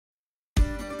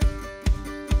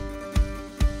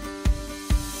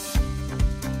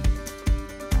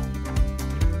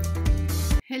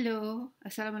Hello,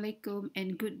 Assalamualaikum,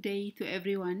 and good day to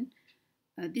everyone.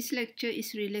 This lecture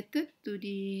is related to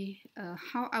the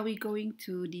how are we going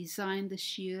to design the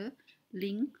shear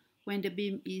link when the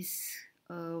beam is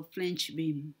a flange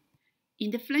beam.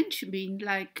 In the flange beam,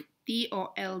 like T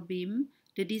or L beam,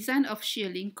 the design of shear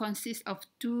link consists of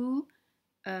two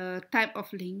type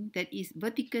of link, that is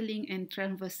vertical link and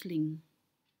transverse link.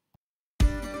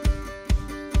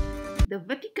 The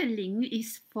vertical link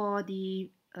is for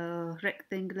the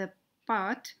rectangular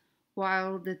part,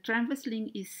 while the transverse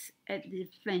link is at the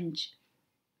flange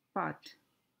part.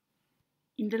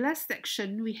 In the last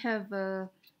section, we have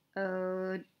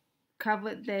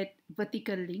covered that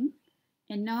vertical link,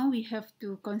 and now we have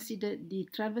to consider the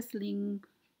transverse link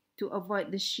to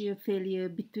avoid the shear failure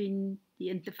between the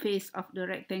interface of the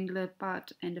rectangular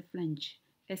part and the flange,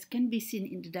 as can be seen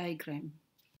in the diagram.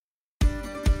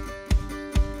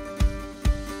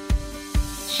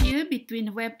 Shear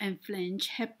between web and flange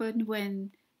happen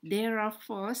when there are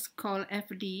force called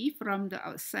FD from the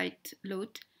outside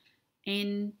load,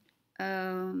 and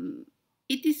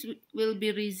will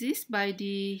be resisted by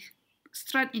the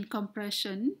strut in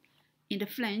compression in the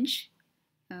flange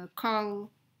called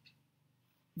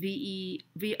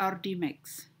VRD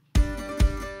max.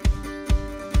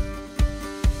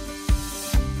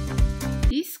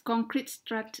 This concrete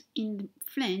strut in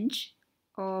flange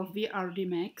or VRD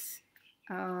max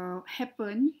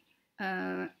happen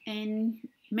and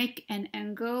make an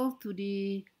angle to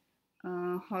the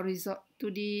horizontal to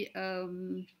the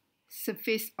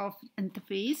surface of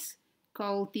interface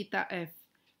called theta f,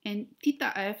 and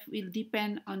theta f will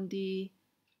depend on the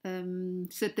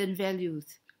certain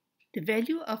values. The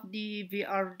value of the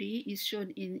VRD is shown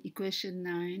in equation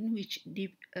 9, which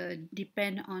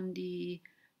depend on the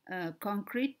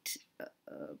concrete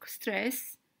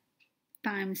stress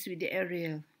times with the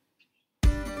area.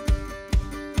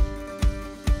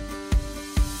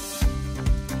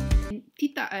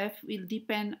 Theta f will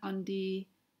depend on the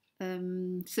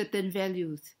certain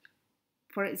values.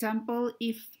 For example,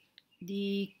 if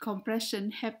the compression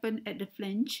happen at the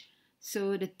flange,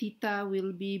 so the theta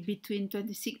will be between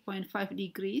 26.5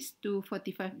 degrees to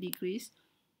 45 degrees,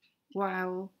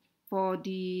 while for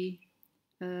the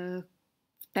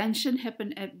tension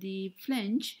happen at the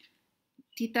flange,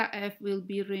 theta f will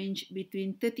be ranged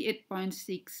between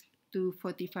 38.6 to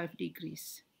 45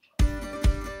 degrees.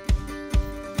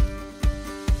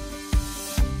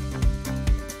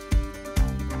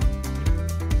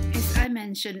 I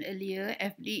mentioned earlier,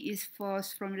 FD is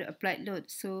force from the applied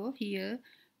load. So here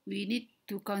we need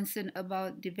to concern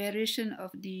about the variation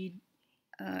of the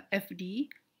FD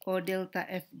or delta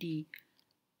FD.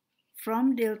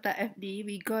 From delta FD,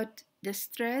 we got the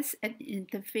stress at the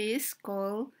interface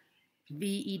called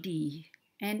VED,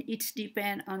 and it's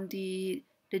depend on the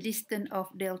distance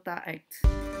of delta X.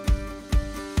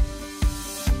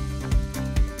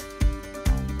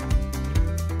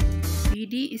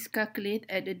 VD is calculated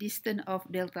at the distance of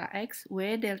delta x,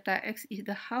 where delta x is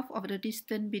the half of the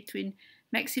distance between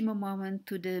maximum moment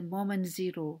to the moment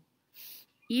zero.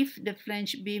 If the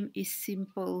flange beam is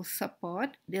simple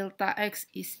support, delta x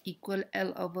is equal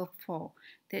L over 4.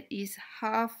 That is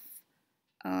half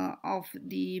of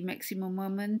the maximum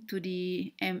moment to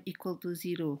the m equal to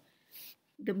 0.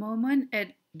 The moment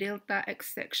at delta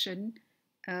x section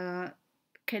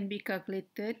can be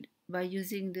calculated by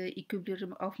using the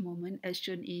equilibrium of moment as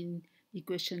shown in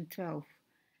equation 12.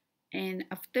 And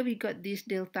after we got this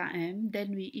delta m,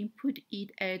 then we input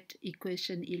it at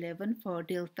equation 11 for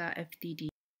delta FTD.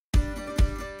 The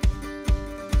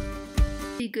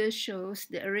figure shows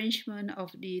the arrangement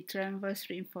of the transverse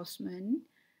reinforcement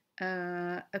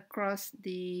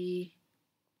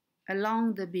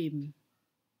along the beam.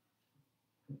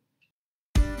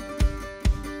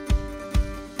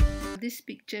 This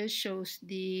picture shows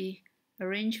the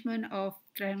arrangement of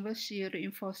transverse shear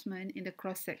reinforcement in the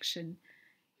cross section.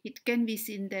 It can be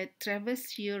seen that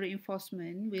transverse shear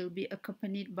reinforcement will be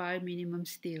accompanied by minimum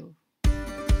steel.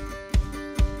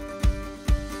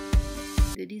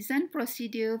 The design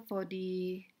procedure for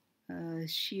the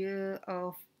shear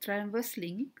of transverse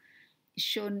link is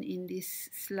shown in this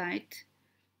slide.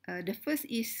 The first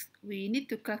is we need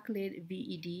to calculate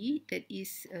VED, that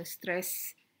is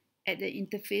stress at the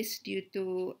interface due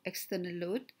to external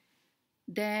load.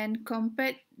 Then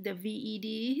compare the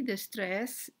VED, the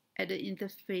stress at the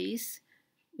interface,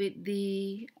 with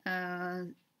the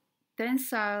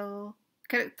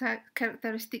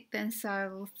characteristic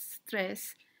tensile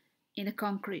stress in a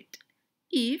concrete.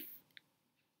 If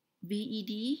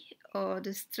VED or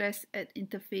the stress at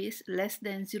interface less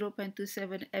than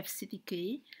 0.27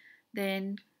 FCTK,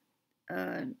 then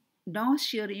no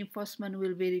shear reinforcement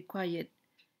will be required.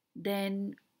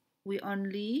 then we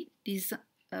only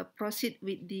proceed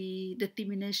with the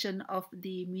determination of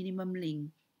the minimum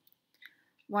length.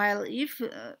 While if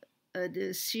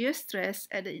the shear stress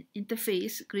at the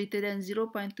interface greater than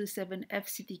 0.27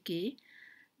 FCTK,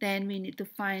 then we need to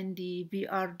find the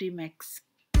VRD max.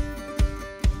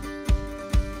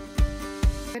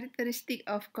 Characteristic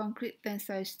of concrete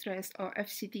tensile stress or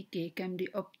FCTK can be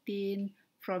obtained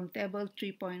from table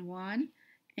 3.1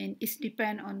 and it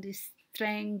depends on the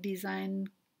strength design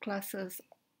classes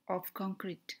of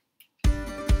concrete.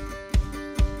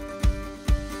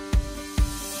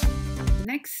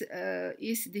 Next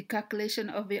is the calculation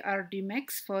of VRD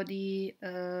max for the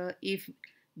if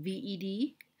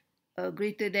VED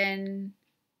greater than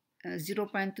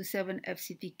 0.27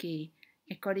 FCTK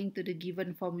according to the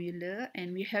given formula,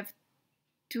 and we have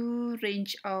two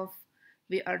range of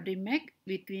VRD max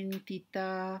between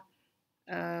theta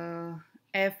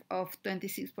f of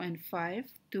 26.5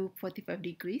 to 45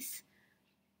 degrees.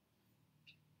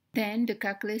 Then the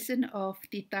calculation of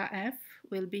theta f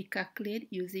will be calculated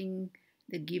using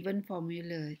the given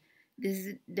formula.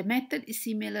 The method is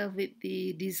similar with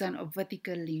the design of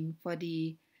vertical link for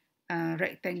the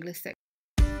rectangular section.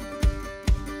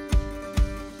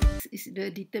 This is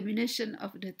the determination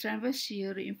of the transverse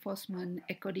shear reinforcement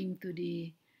according to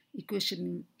the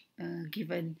equation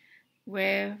given,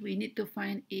 where we need to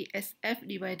find ASF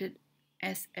divided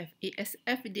SF.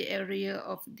 ASF is the area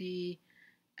of the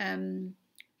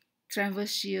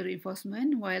transverse shear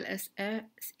reinforcement, while SF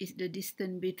is the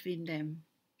distance between them.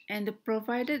 And the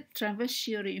provided transverse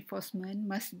shear reinforcement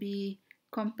must be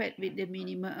compared with the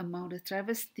minimum amount of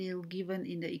transverse steel given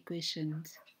in the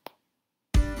equations.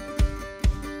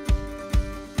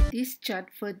 This chart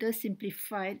further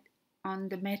simplified on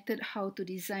the method how to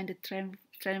design the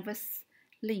transverse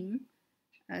link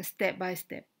step by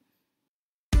step.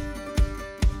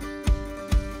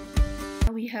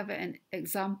 Now we have an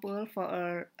example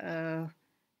for a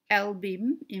L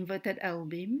beam, inverted L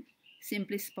beam,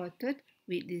 simply spotted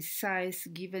with the size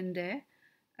given there.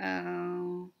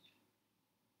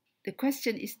 The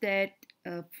question is that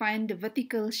find the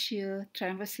vertical shear,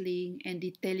 transverse link, and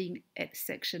detailing at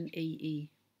section AA.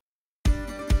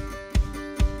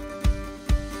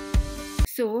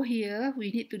 So here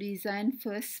we need to design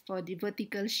first for the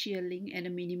vertical shear link and the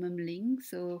minimum link.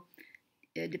 So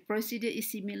the procedure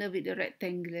is similar with the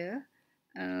rectangular.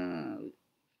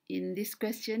 In this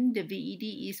question, the VED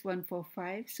is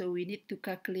 145, so we need to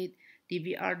calculate the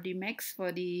VRD max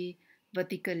for the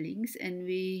vertical links, and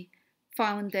we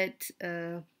found that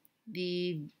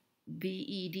the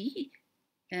VED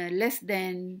less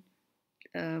than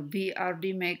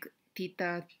VRD max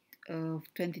theta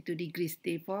 22 degrees.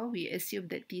 Therefore, we assume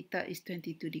that theta is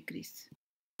 22 degrees.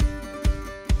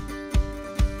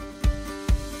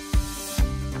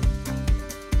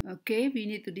 Okay, we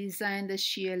need to design the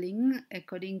shear link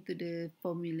according to the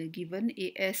formula given,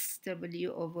 ASW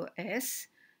over S,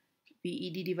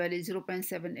 VED divided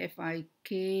 0.7 FIK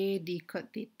d cot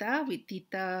theta with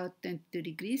theta 22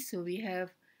 degrees. So we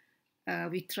have,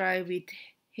 we try with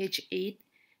H8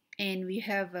 and we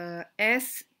have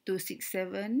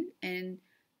S267 and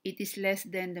it is less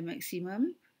than the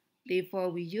maximum.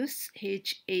 Therefore, we use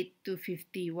H8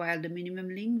 250 while the minimum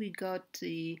link we got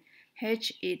the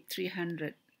H8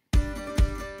 300.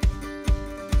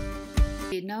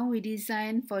 Okay, now we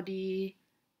design for the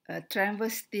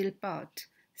transverse steel part.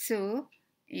 So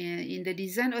in the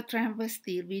design of transverse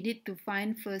steel, we need to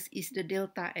find first is the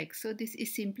delta X. So this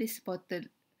is simply spotted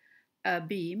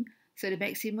beam. So the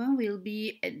maximum will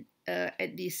be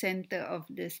at the center of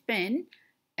the span,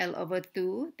 L over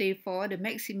 2. Therefore, the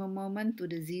maximum moment to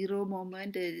the zero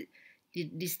moment, the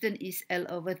distance is L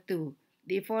over 2.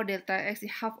 Therefore, delta X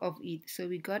is half of it. So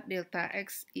we got delta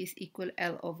X is equal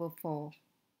L over 4.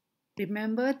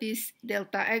 Remember, this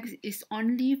delta X is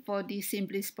only for the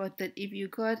simply spotted. If you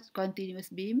got continuous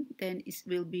beam, then it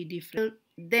will be different.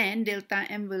 Then delta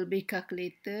M will be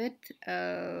calculated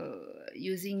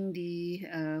using the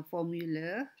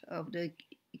formula of the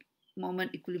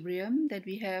moment equilibrium that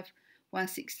we have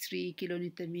 163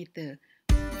 kilonewton meter.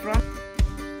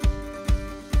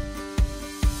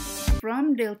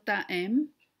 From delta M,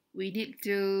 we need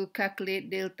to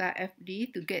calculate delta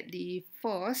FD to get the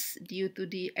force due to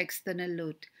the external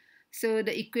load. So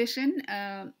the equation,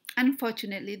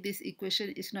 unfortunately, this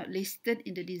equation is not listed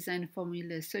in the design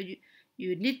formula. So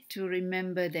you need to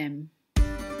remember them.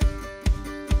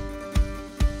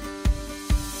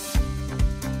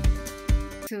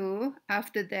 So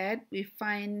after that, we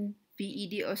find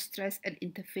VED or stress at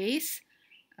interface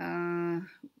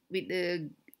with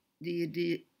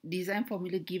the design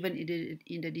formula given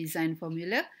in the design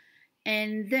formula,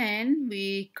 And then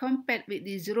we compare with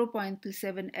the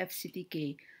 0.27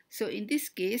 FCTK. So in this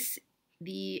case,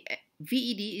 the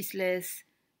VED is less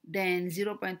than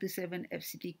 0.27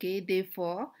 FCTK.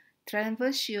 Therefore,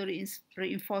 transverse shear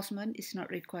reinforcement is not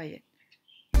required.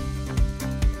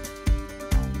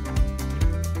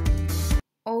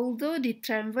 Although the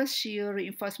transverse shear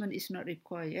reinforcement is not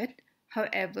required,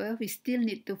 however, we still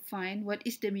need to find what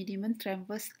is the minimum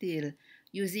transverse steel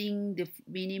using the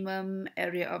minimum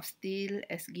area of steel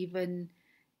as given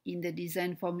in the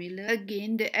design formula.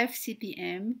 Again, the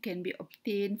FCTM can be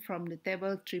obtained from the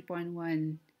table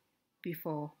 3.1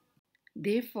 before.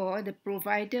 Therefore, the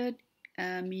provided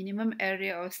minimum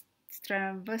area of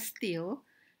transverse steel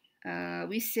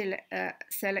we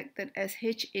selected as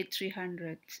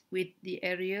H8300 with the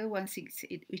area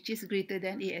 168, which is greater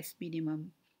than AS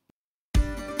minimum.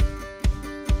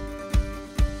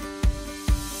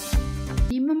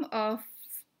 Minimum of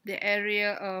the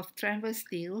area of transverse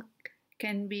steel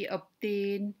can be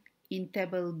obtained in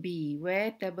table B,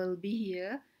 where table B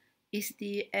here is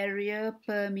the area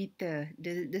per meter,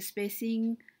 the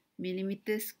spacing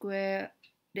millimeter square,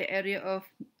 the area of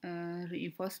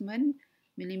reinforcement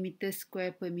millimeter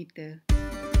square per meter.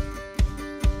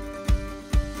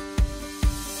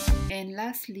 And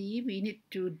lastly, we need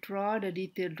to draw the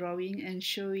detailed drawing and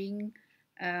showing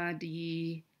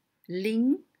the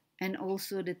link and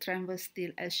also the transverse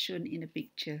steel as shown in the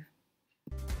picture.